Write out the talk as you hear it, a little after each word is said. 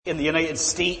In the United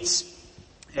States,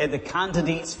 the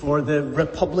candidates for the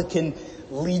Republican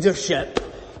leadership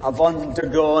have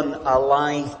undergone a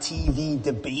live TV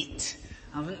debate,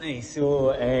 haven't they?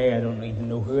 So, I don't even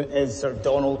know who it is, or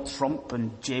Donald Trump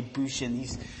and Jeb Bush and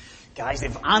these guys.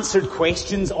 They've answered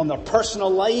questions on their personal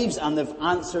lives and they've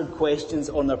answered questions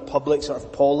on their public sort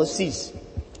of policies.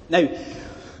 Now,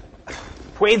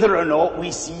 whether or not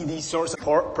we see these sorts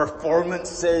of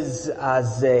performances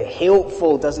as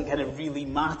helpful doesn't kind of really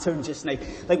matter just now.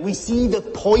 Like, we see the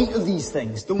point of these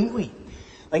things, don't we?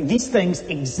 Like, these things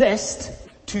exist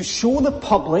to show the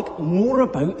public more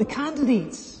about the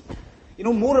candidates. You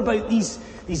know, more about these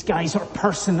guys' sort of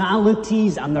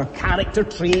personalities and their character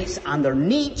traits and their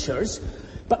natures.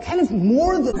 But kind of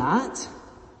more than that,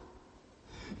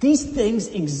 these things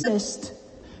exist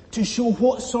to show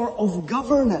what sort of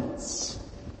governance,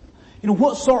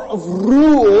 what sort of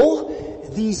rule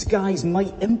these guys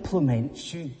might implement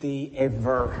should they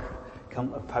ever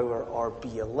come to power or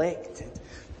be elected.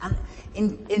 And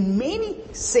in many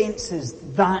senses,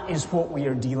 that is what we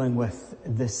are dealing with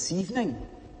this evening.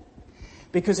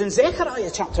 Because in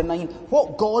Zechariah chapter 9,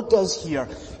 what God does here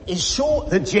is show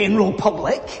the general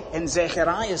public in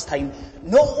Zechariah's time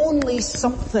not only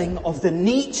something of the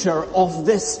nature of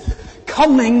this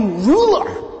coming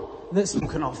ruler that's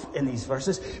spoken of in these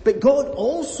verses, but God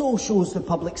also shows the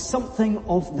public something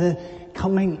of the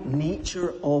coming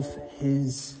nature of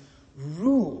his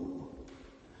rule.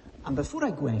 And before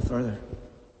I go any further,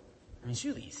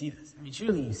 surely you see this.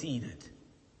 Surely you see that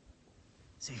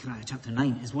Zechariah chapter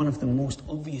 9 is one of the most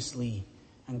obviously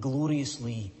and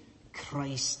gloriously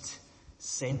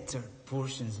Christ-centered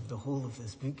portions of the whole of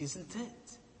this book, isn't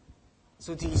it?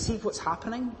 So do you see what's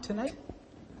happening tonight?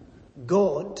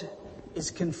 God is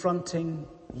confronting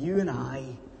you and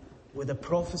I with a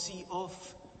prophecy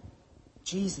of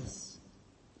Jesus.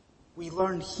 We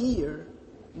learn here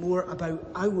more about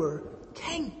our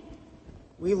King.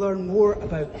 We learn more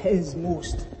about his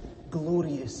most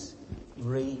glorious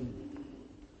reign.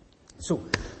 So,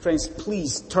 friends,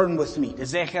 please turn with me to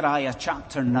Zechariah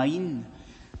chapter 9.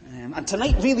 And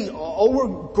tonight, really, all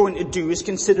we're going to do is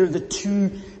consider the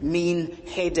two main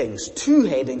headings. Two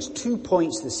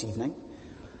points this evening.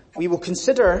 We will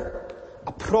consider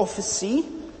a prophecy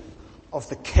of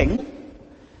the King,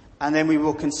 and then we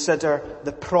will consider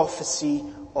the prophecy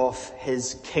of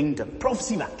his kingdom.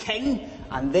 Prophecy of a king,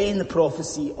 and then the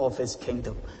prophecy of his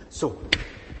kingdom. So,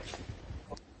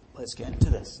 let's get into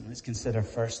this. And let's consider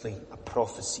firstly a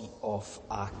prophecy of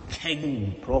a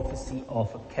king. Prophecy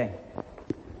of a king.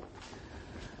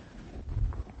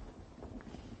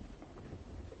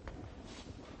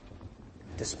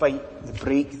 Despite the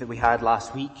break that we had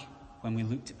last week when we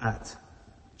looked at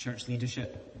church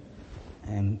leadership,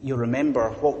 you'll remember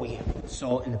what we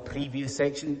saw in the previous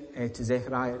section to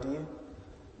Zechariah, do you? Do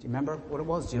you remember what it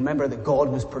was? Do you remember that God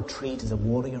was portrayed as a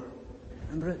warrior?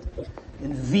 Remember it?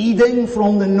 Invading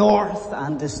from the north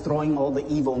and destroying all the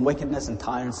evil and wickedness in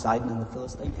Tyre and Sidon and the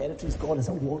Philistine territories. God is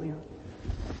a warrior.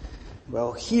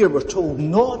 Well, here we're told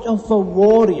not of a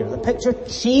warrior. The picture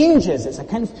changes. It's a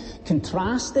kind of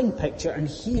contrasting picture, and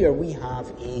here we have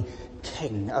a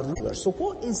king, a ruler. So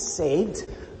what is said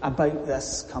about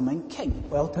this coming king?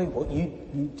 Well, I'll tell you what, you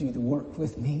do the work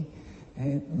with me.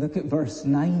 Look at verse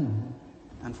 9.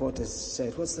 And what is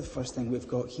said? What's the first thing we've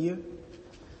got here?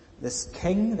 This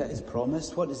king that is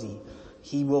promised, what is he?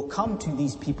 He will come to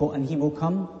these people and he will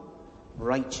come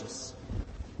righteous.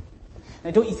 Now,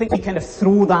 don't you think we kind of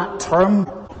throw that term,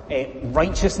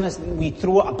 righteousness, we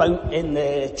throw it about in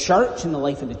the church, in the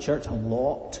life of the church, a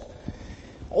lot?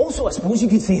 Also, I suppose you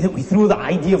could say that we throw the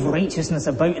idea of righteousness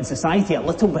about in society a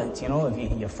little bit.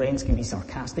 If your friends can be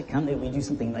sarcastic, can't they? We do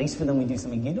something nice for them, we do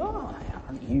something good. Oh,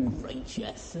 aren't you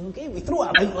righteous? Okay, we throw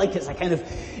it about like it's a kind of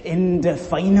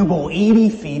indefinable,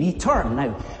 airy-fairy term.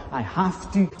 Now, I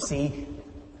have to say,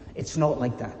 it's not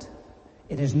like that.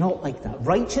 It is not like that.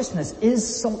 Righteousness is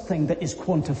something that is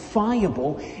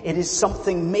quantifiable. It is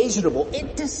something measurable.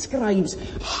 It describes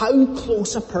how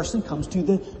close a person comes to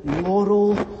the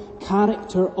moral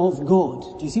character of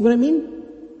God. Do you see what I mean?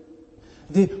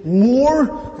 The more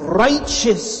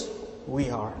righteous we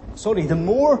are,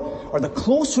 the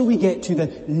closer we get to the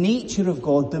nature of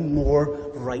God, the more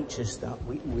righteous that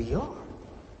we are.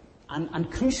 And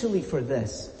crucially for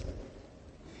this,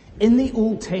 in the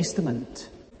Old Testament,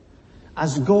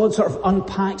 as God sort of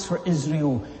unpacks for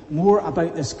Israel more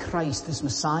about this Christ, this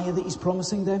Messiah that he's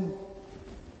promising them,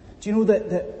 do you know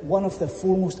that one of the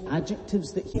foremost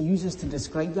adjectives that he uses to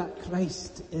describe that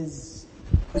Christ is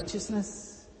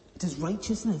righteousness? It is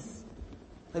righteousness.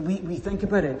 Like we think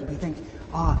about it, we think,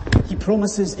 he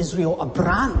promises Israel a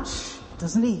branch,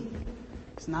 doesn't he?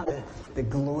 Isn't that the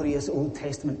glorious Old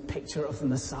Testament picture of the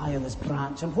Messiah, this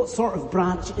branch? And what sort of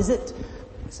branch is it?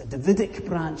 It's a Davidic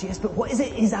branch, yes, but what is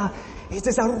it? It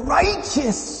is a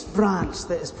righteous branch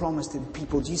that is promised to the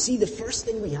people. Do you see the first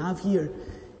thing we have here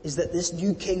is that this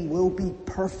new king will be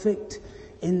perfect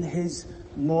in his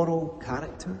moral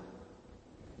character?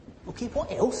 Okay,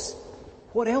 what else?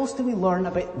 What else do we learn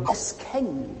about this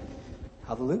king?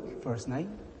 Have a look, verse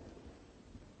 9.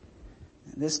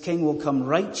 This king will come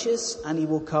righteous and he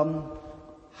will come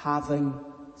having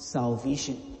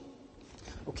salvation.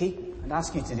 Okay, I'd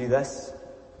ask you to do this.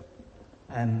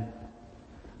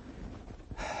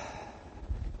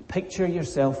 Picture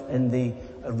yourself in the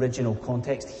original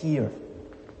context here.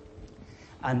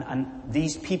 And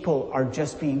these people are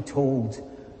just being told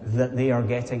that they are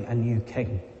getting a new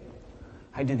king.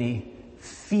 How do they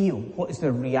feel? What is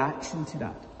their reaction to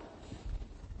that?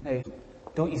 Now,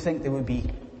 don't you think they would be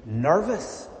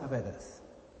nervous about this?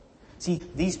 See,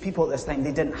 these people at this time,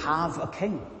 they didn't have a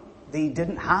king. They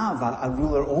didn't have a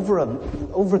ruler over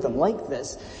them like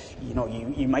this. You know,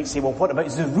 you might say, well, what about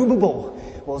Zerubbabel?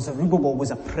 Well, Zerubbabel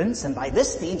was a prince, and by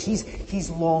this stage, he's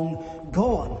long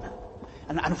gone.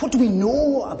 And what do we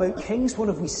know about kings? What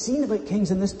have we seen about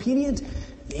kings in this period?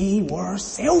 They were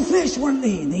selfish, weren't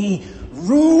they? They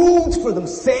ruled for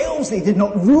themselves. They did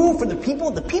not rule for the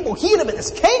people. The people hear about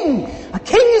this king. A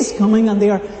king is coming, and they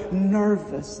are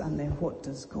nervous. And then what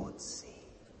does God say?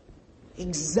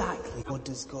 Exactly what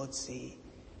does God say?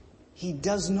 He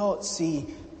does not say,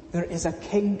 there is a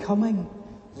king coming.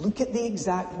 Look at the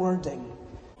exact wording.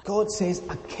 God says,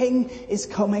 a king is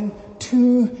coming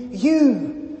to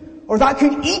you. Or that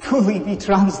could equally be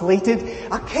translated,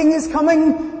 a king is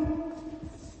coming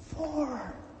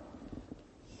for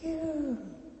you.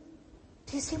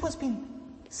 Do you see what's being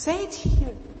said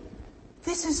here?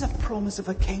 This is a promise of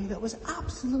a king that was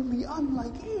absolutely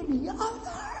unlike any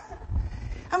other.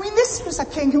 I mean, this was a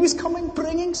king who was coming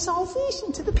bringing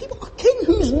salvation to the people. A king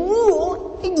whose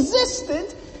rule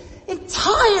existed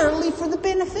entirely for the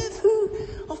benefit of who?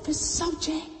 Of his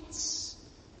subjects.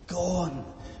 Gone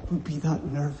would be that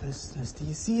nervousness. Do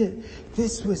you see it?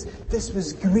 This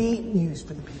was great news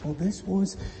for the people. This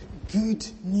was good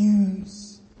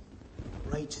news.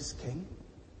 Righteous king,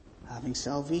 having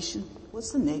salvation.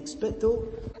 What's the next bit though?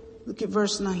 Look at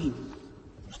verse 9.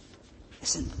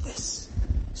 Isn't this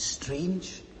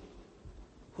strange?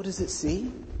 What does it say?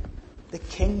 The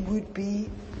king would be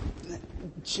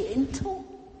gentle?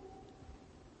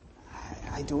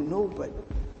 I don't know, but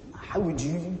how would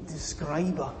you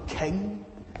describe a king?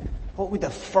 What would the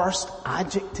first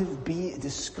adjective be to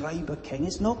describe a king?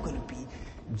 It's not going to be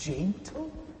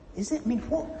gentle, is it? I mean,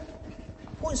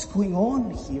 what's going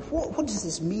on here? What does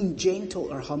this mean,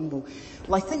 gentle or humble?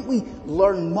 Well, I think we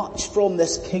learn much from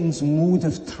this king's mode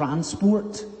of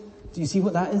transport. Do you see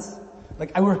what that is?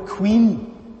 Like our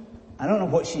queen, I don't know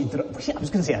what I was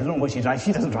going to say, I don't know what she drives.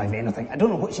 She doesn't drive anything. I don't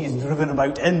know what she's driven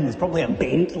about in. It's probably a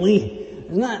Bentley,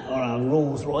 isn't it? Or a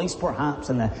Rolls Royce perhaps.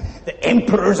 And the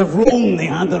emperors of Rome, they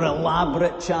had their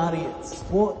elaborate chariots.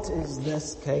 What is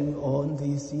this king on? Do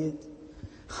you see it?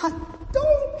 A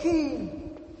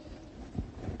donkey!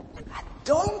 A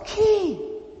donkey!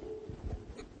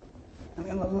 I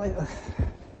mean,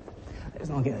 let's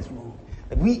not get this wrong.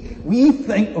 We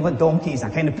think of a donkey as a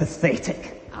kind of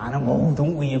pathetic animal,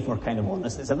 don't we, if we're kind of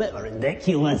honest? It's a bit of a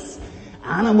ridiculous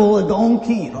animal, a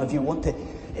donkey. You know, if you want to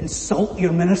insult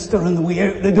your minister on the way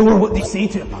out the door, what they say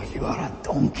to him, oh, you are a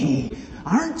donkey,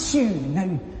 aren't you?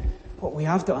 Now, what we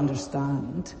have to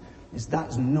understand is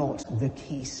that's not the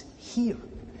case here.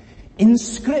 In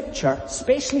Scripture,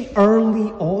 especially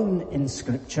early on in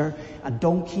Scripture, a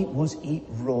donkey was a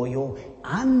royal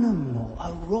animal,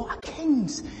 a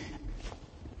king's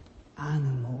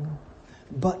animal,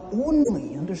 but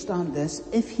only, understand this,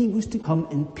 if he was to come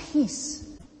in peace.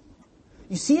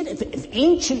 You see it? If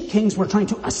ancient kings were trying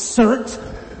to assert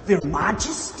their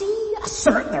majesty,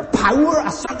 assert their power,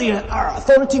 assert their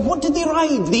authority, what did they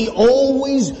ride? They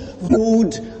always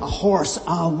rode a horse,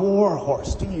 a war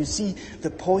horse. Do you see the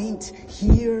point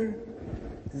here?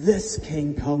 This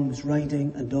king comes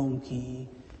riding a donkey,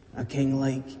 a king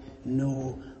like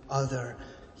no other.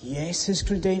 Yes, his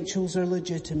credentials are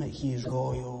legitimate. He is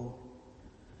royal.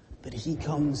 But he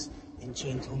comes in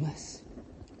gentleness.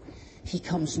 He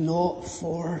comes not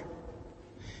for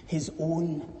his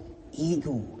own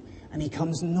ego. And he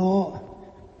comes not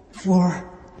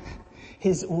for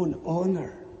his own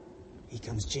honor. He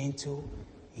comes gentle.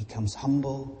 He comes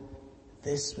humble.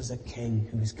 This was a king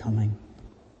who was coming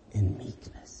in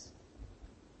meekness.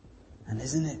 And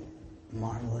isn't it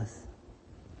marvelous?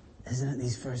 Isn't it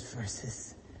these first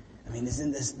verses? I mean,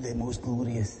 isn't this the most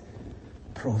glorious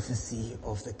prophecy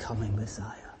of the coming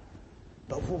Messiah?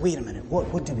 But wait a minute,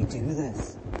 what do we do with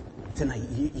this? Tonight,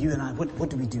 you and I, what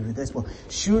do we do with this? Well,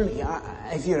 surely,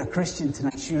 if you're a Christian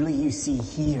tonight, surely you see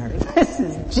here, this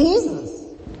is Jesus.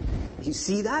 You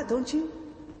see that, don't you?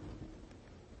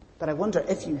 But I wonder,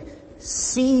 if you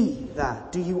see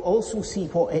that, do you also see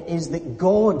what it is that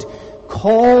God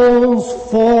calls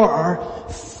for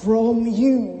from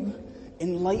you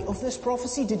in light of this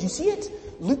prophecy? Did you see it?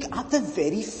 Look at the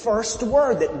very first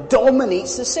word that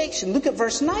dominates the section. Look at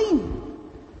verse 9.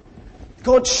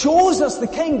 God shows us the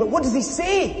King, but what does he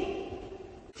say?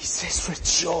 He says,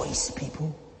 rejoice,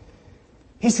 people.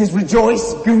 He says,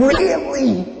 rejoice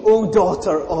greatly, O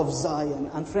daughter of Zion.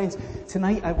 And friends,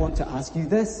 tonight I want to ask you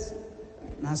this,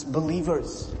 as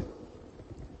believers.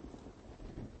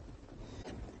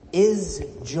 Is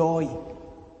joy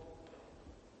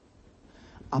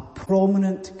a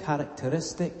prominent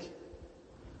characteristic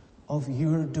of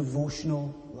your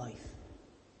devotional life?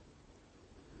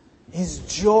 Is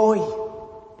joy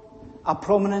a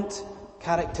prominent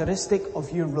characteristic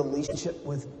of your relationship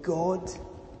with God?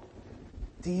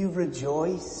 Do you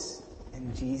rejoice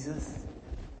in Jesus?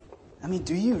 I mean,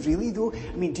 do you really though?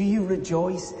 I mean, do you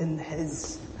rejoice in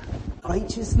his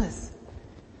righteousness?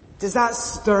 Does that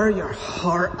stir your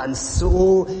heart and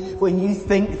soul when you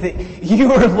think that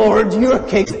your Lord, your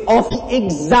King, is of the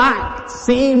exact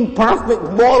same perfect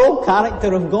moral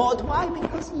character of God? Why?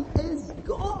 Because he is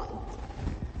God.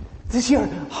 Does your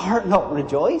heart not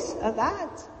rejoice at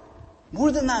that?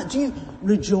 More than that, do you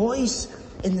rejoice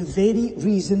in the very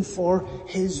reason for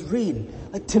his reign?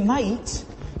 Like tonight,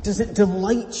 does it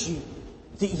delight you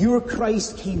that your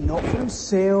Christ came not for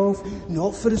himself,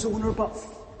 not for his honor, but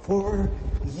for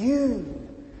you?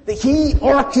 That he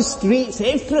orchestrates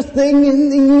everything in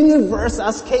the universe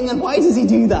as king. And why does he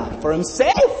do that? For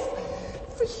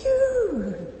himself? For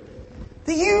you.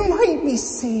 That you might be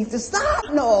saved. Does that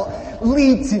not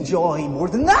lead to joy more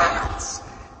than that?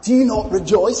 Do you not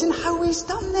rejoice in how he's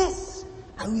done this?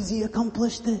 How has he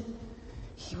accomplished it?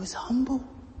 He was humble.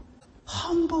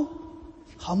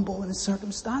 Humble in his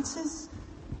circumstances.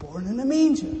 Born in a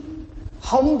manger.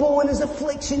 Humble in his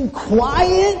affliction.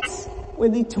 Quiet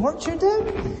when they tortured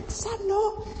him. Does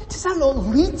that not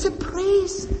lead to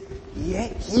praise?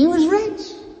 Yet he was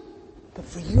rich. But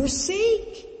for your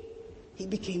sake, he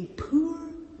became poor.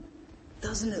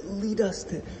 Doesn't it lead us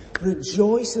to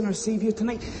rejoice in our Savior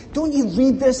tonight? Don't you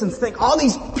read this and think, oh,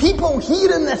 these people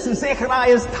hearing this in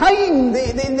Zechariah's time,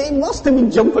 they must have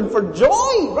been jumping for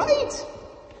joy, right?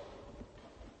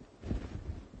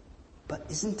 But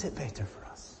isn't it better for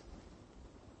us?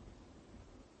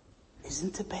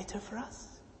 Isn't it better for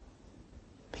us?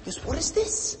 Because what is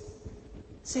this?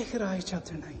 Zechariah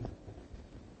chapter 9.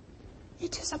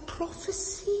 It is a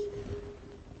prophecy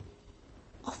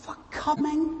of a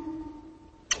coming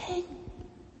King.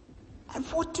 And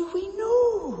what do we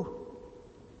know?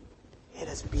 It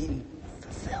has been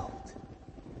fulfilled.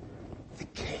 The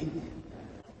King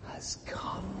has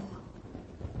come.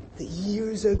 The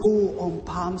years ago on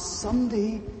Palm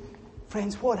Sunday,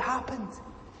 friends, what happened?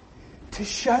 To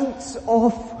shouts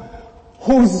of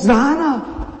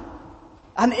Hosanna.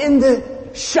 And in the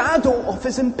shadow of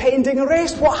his impending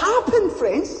arrest, what happened,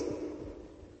 friends?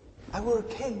 Our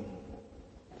King,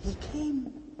 he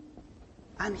came.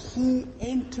 And he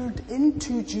entered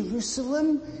into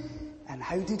Jerusalem. And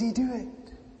how did he do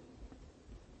it?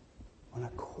 On a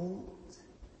colt,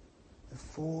 the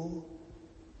foal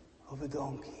of a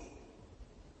donkey.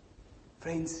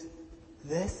 Friends,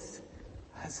 this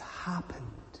has happened.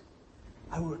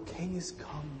 Our King has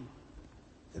come.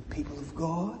 The people of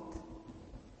God,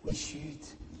 we should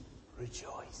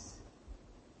rejoice.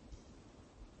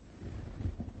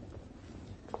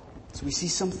 So we see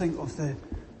something of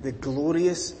the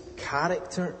glorious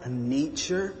character and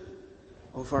nature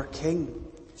of our King.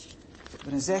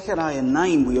 But in Zechariah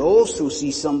 9, we also see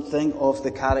something of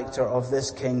the character of this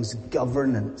King's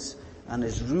governance and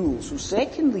his rule. So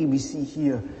secondly, we see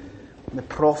here the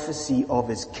prophecy of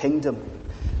his kingdom.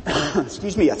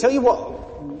 Excuse me, I tell you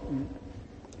what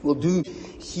we'll do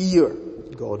here,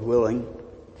 God willing.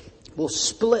 We'll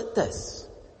split this.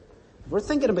 We're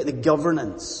thinking about the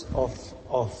governance of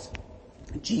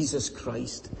Jesus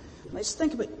Christ. Let's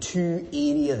think about two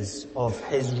areas of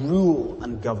his rule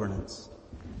and governance.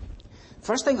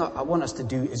 First thing I want us to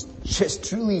do is just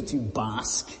truly to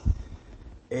bask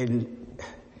in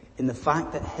the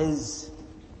fact that his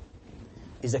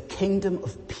is a kingdom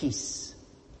of peace.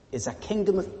 Is a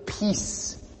kingdom of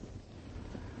peace.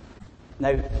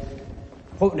 Now,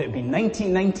 what would it be?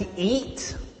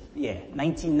 1998? Yeah,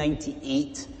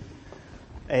 1998.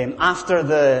 After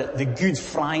the Good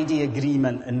Friday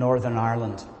Agreement in Northern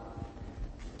Ireland.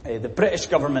 the British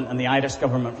government and the Irish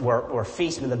government were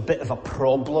faced with a bit of a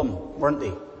problem, weren't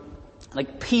they?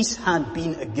 Like, peace had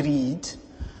been agreed.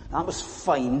 That was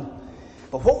fine.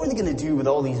 But what were they going to do with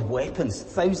all these weapons,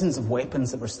 thousands of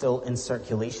weapons that were still in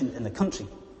circulation in the country?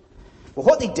 Well,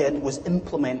 what they did was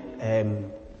implement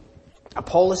a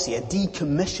policy, a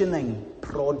decommissioning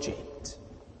project,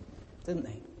 didn't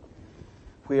they?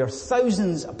 Where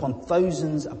thousands upon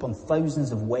thousands upon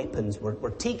thousands of weapons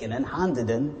were taken in, handed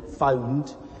in,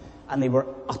 found, and they were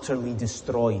utterly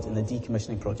destroyed in the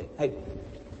decommissioning project. Now, if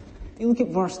you look at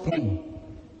verse 10,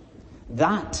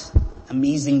 that,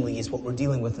 amazingly, is what we're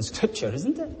dealing with in Scripture,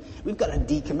 isn't it? We've got a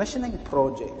decommissioning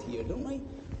project here, don't we?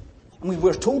 And we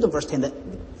were told in verse 10 that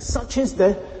such is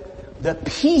the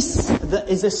peace that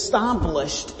is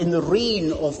established in the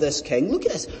reign of this king. Look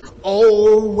at this.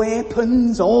 All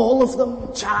weapons, all of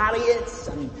them, chariots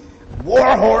and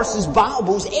war horses, battle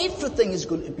bows, everything is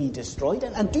going to be destroyed.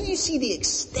 And do you see the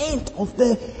extent of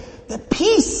the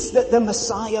peace that the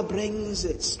Messiah brings?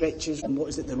 It stretches from,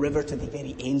 the river to the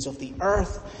very ends of the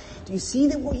earth. Do you see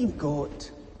that what you've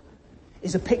got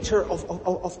is a picture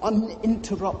of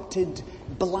uninterrupted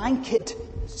blanket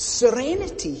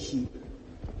serenity here?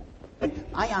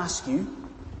 I ask you,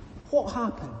 what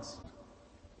happens?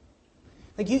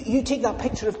 Like, you take that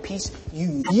picture of peace,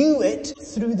 you view it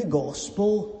through the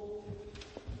gospel.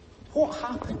 What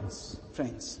happens,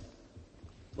 friends?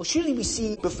 Well, surely we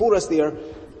see before us there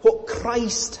what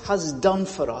Christ has done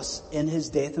for us in his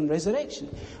death and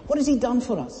resurrection. What has he done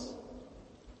for us?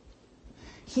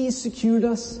 He has secured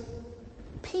us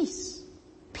peace.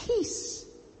 Peace.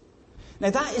 Now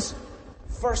that is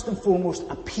first and foremost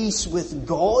a peace with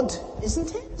God,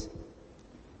 isn't it?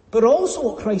 But also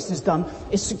what Christ has done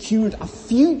is secured a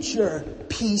future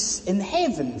peace in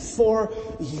heaven for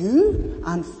you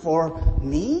and for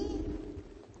me.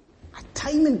 A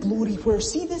time in glory where,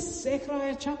 see this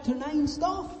Zechariah chapter 9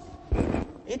 stuff?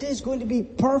 It is going to be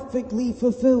perfectly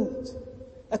fulfilled.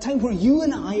 A time where you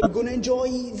and I are going to enjoy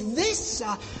this,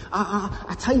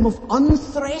 a time of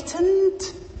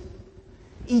unthreatened,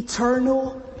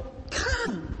 eternal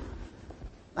calm.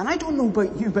 And I don't know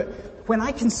about you, but when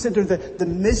I consider the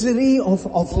misery of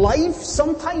life,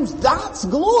 sometimes that's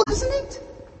glory, isn't it?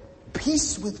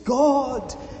 Peace with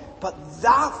God, but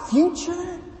that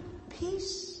future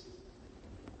peace.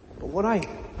 But what I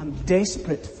am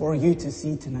desperate for you to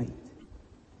see tonight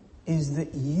is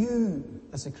that you,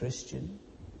 as a Christian,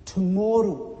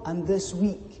 tomorrow and this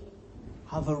week,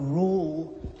 have a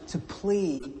role to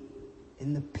play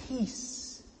in the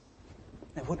peace.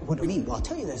 Now, what do I mean? Well, I'll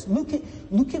tell you this. Look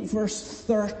at verse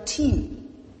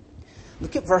 13.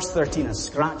 Look at verse 13 and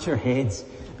scratch your heads,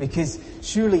 because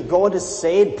surely God has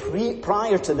said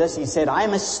prior to this, he said, I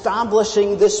am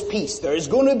establishing this peace. There is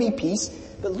going to be peace.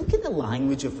 But look at the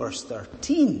language of verse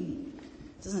 13.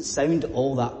 It doesn't sound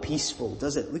all that peaceful,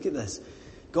 does it? Look at this.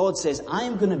 God says, I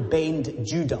am going to bend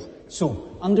Judah.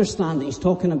 So, understand that he's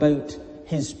talking about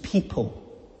his people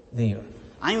there.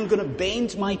 I am going to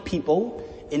bend my people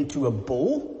into a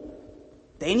bow.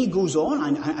 Then he goes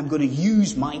on, I'm going to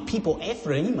use my people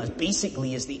Ephraim as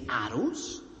basically as the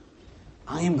arrows.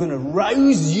 I am going to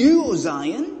rouse you, O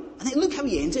Zion. And then look how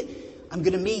he ends it. I'm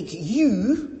going to make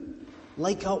you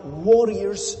like a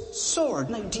warrior's sword.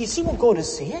 Now, do you see what God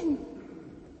is saying?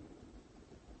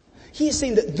 He is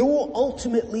saying that though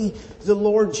ultimately the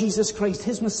Lord Jesus Christ,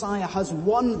 his Messiah, has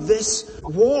won this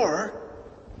war,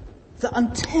 that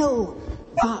until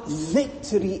that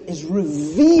victory is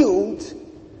revealed,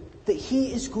 that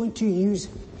he is going to use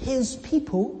his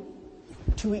people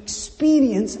to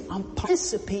experience and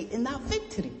participate in that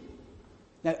victory.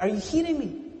 Now, are you hearing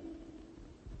me?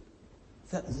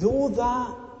 That though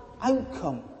that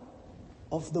outcome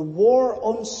of the war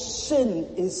on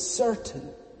sin is certain,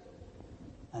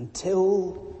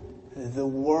 until the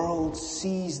world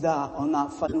sees that on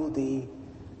that final day,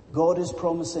 God is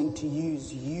promising to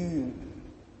use you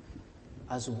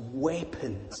as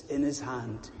weapons in his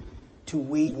hand to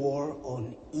wage war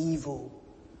on evil.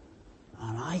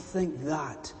 And I think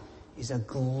that is a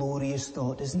glorious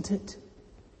thought, isn't it?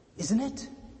 Isn't it?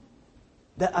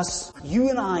 That as you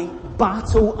and I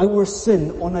battle our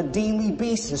sin on a daily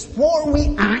basis, what are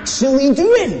we actually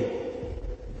doing?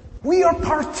 We are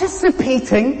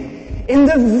participating in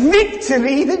the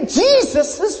victory that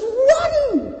Jesus has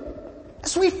won.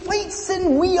 As we fight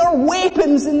sin, we are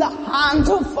weapons in the hand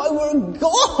of our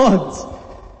God.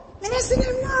 And isn't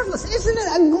it marvelous? Isn't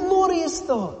it a glorious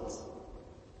thought?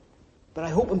 But I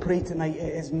hope and pray tonight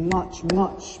it is much,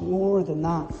 much more than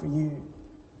that for you.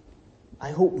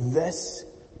 I hope this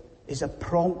is a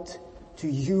prompt to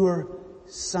your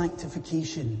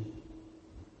sanctification.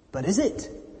 But is it?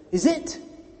 Is it?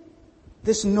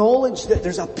 This knowledge that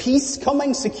there's a peace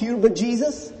coming secured by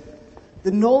Jesus.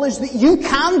 The knowledge that you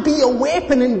can be a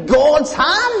weapon in God's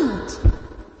hand.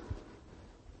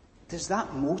 Does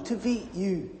that motivate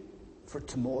you for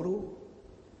tomorrow?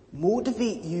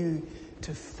 Motivate you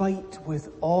to fight with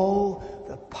all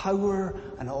the power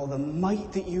and all the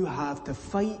might that you have to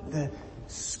fight the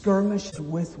skirmishes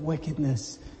with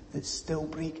wickedness that still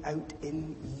break out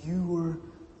in your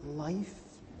life?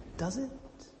 Does it?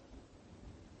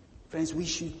 Friends, we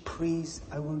should praise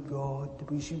our God.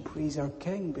 We should praise our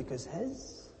King because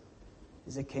His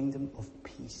is a kingdom of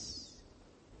peace.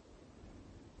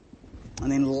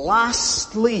 And then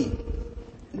lastly,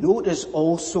 notice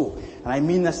also, and I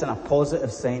mean this in a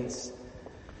positive sense,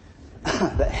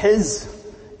 that His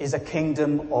is a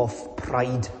kingdom of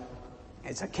pride.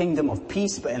 It's a kingdom of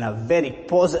peace, but in a very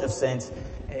positive sense,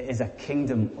 it is a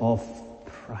kingdom of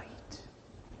pride.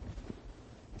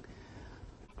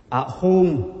 At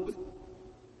home,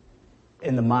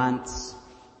 in the manse,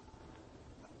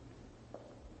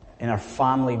 in our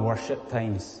family worship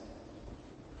times,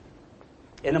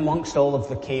 in amongst all of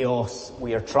the chaos,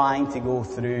 we are trying to go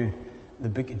through the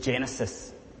book of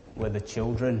Genesis with the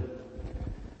children.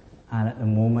 And at the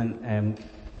moment,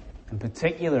 in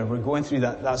particular, we're going through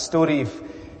that story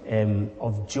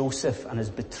of Joseph and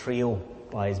his betrayal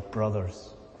by his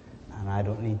brothers. And I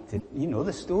don't need to, you know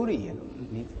the story. I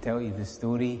don't need to tell you the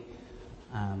story.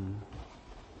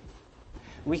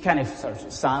 We kind of sort of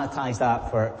sanitize that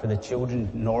for the children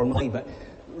normally, but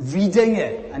reading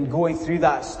it and going through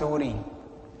that story,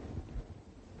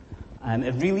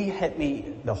 it really hit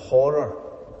me, the horror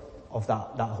of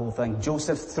that whole thing.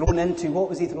 Joseph thrown into, what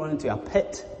was he thrown into? A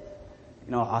pit.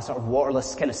 You know, a sort of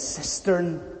waterless kind of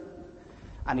cistern.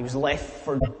 And he was left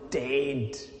for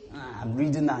dead. I'm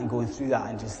reading that and going through that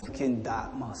and just thinking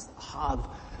that must have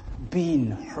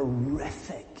been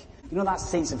horrific. You know, that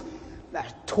sense of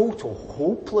that total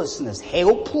hopelessness,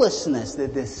 helplessness, the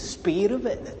despair of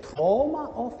it, the trauma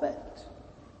of it.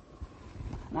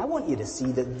 And I want you to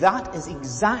see that that is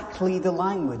exactly the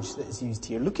language that is used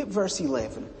here. Look at verse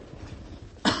 11.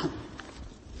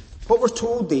 What we're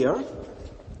told there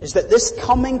is that this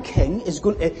coming king is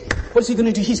going to, what's he going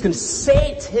to do? He's going to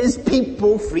set his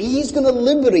people free. He's going to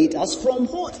liberate us from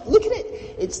what? Look at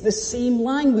it. It's the same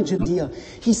language idea.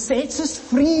 He sets us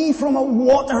free from a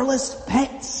waterless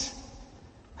pit.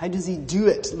 How does he do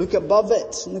it? Look above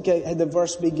it. Look at how the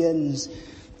verse begins.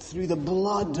 Through the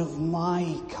blood of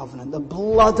my covenant. The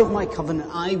blood of my covenant,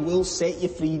 I will set you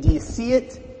free. Do you see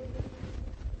it?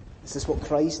 This is what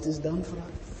Christ has done for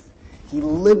us. He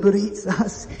liberates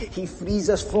us. He frees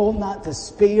us from that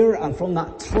despair and from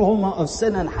that trauma of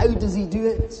sin. And how does he do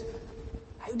it?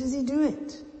 How does he do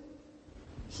it?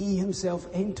 He himself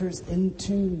enters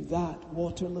into that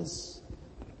waterless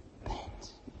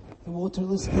pit. The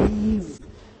waterless grave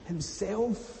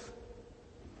himself.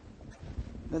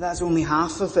 But that's only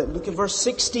half of it. Look at verse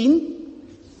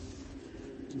 16.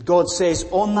 God says,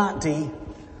 on that day,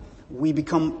 we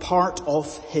become part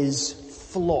of his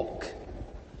flock.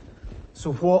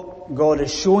 So what God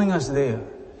is showing us there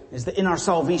is that in our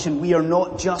salvation we are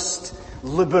not just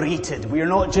liberated, we are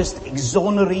not just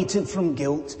exonerated from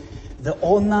guilt, that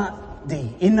on that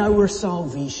day, in our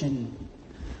salvation,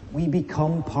 we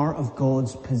become part of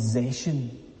God's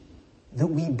possession, that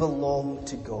we belong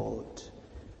to God.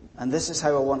 And this is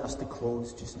how I want us to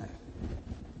close just now.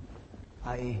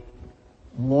 I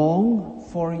long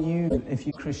for you, if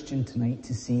you're Christian tonight,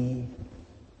 to see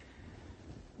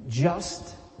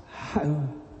just how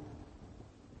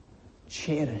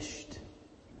cherished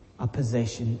a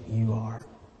possession you are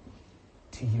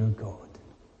to your God.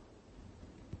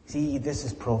 See, this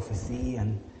is prophecy,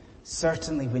 and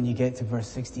certainly when you get to verse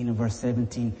 16 and verse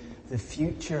 17, the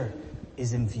future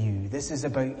is in view. This is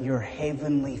about your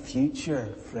heavenly future,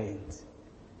 friends.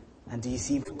 And do you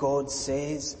see what God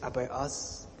says about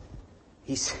us?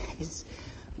 He says,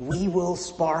 we will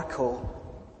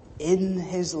sparkle in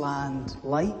his land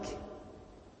like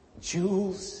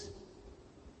jewels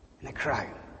in a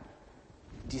crown.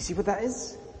 Do you see what that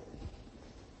is?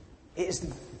 It is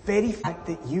the very fact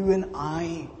that you and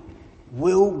I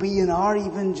will be and are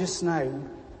even just now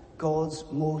God's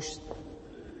most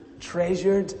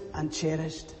treasured and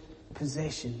cherished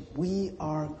possession. We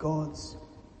are God's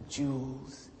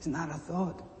jewels. Isn't that a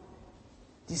thought?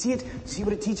 Do you see it? Do you see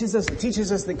what it teaches us? It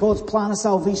teaches us that God's plan of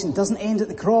salvation doesn't end at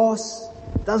the cross.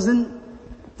 Doesn't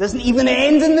even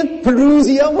end in the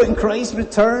Parousia when Christ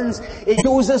returns. It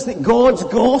shows us that God's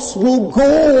gospel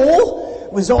goal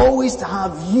was always to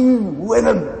have you with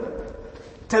him.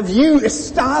 To have you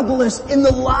established in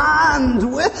the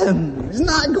land with him. Isn't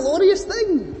that a glorious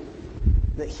thing?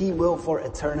 That he will for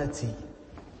eternity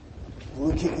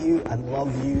look at you and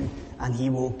love you, and he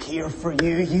will care for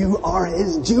you. You are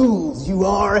his jewels. You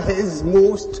are his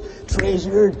most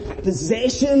treasured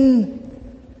possession.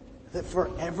 That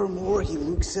forevermore he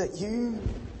looks at you.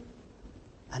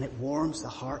 And it warms the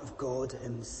heart of God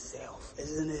himself.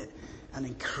 Isn't it an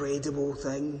incredible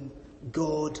thing?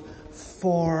 God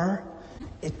for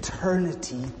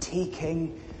eternity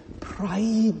taking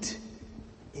pride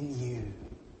in you.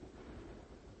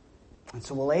 And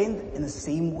so we'll end in the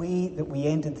same way that we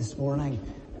ended this morning.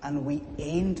 And we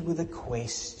end with a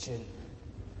question.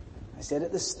 I said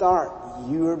at the start,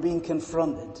 you are being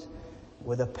confronted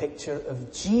with a picture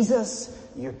of Jesus,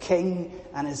 your King,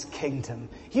 and his kingdom.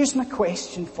 Here's my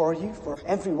question for you, for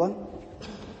everyone.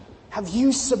 Have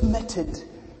you submitted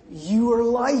your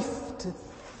life to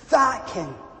that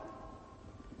King?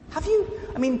 Have you?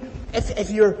 I mean,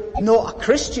 if you're not a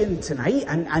Christian tonight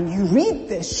and you read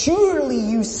this, surely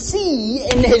you see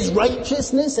in his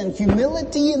righteousness and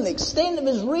humility and the extent of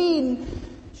his reign,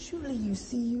 surely you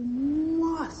see you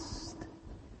must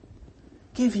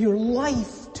give your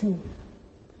life to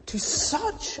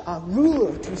such a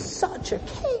ruler, to such a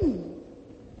king.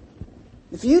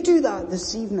 If you do that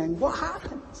this evening, what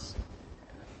happens?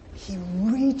 He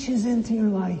reaches into your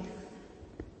life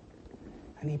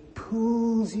and he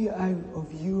pulls you out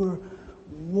of your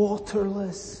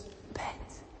waterless pit.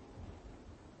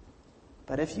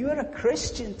 But if you are a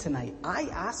Christian tonight, I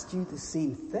ask you the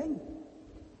same thing.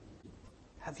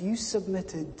 Have you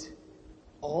submitted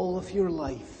all of your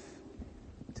life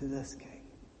to this King?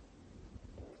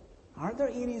 Are there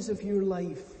areas of your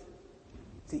life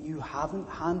that you haven't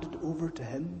handed over to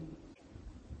him?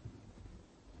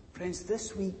 Friends,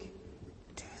 this week,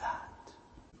 do that.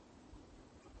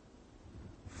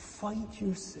 Fight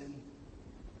your sin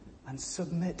and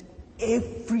submit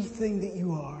everything that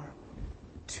you are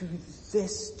to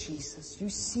this Jesus. You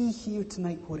see here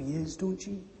tonight what he is, don't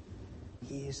you?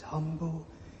 He is humble,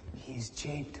 he is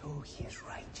gentle, he is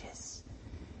righteous,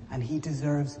 and he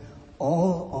deserves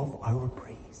all of our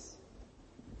praise.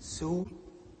 So,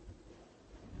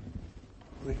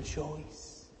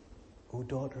 rejoice, O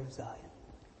daughter of Zion.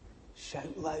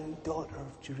 Shout loud, daughter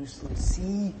of Jerusalem.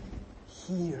 See,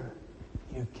 hear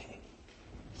your King.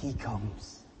 He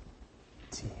comes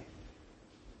to you.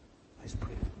 Let's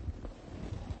pray.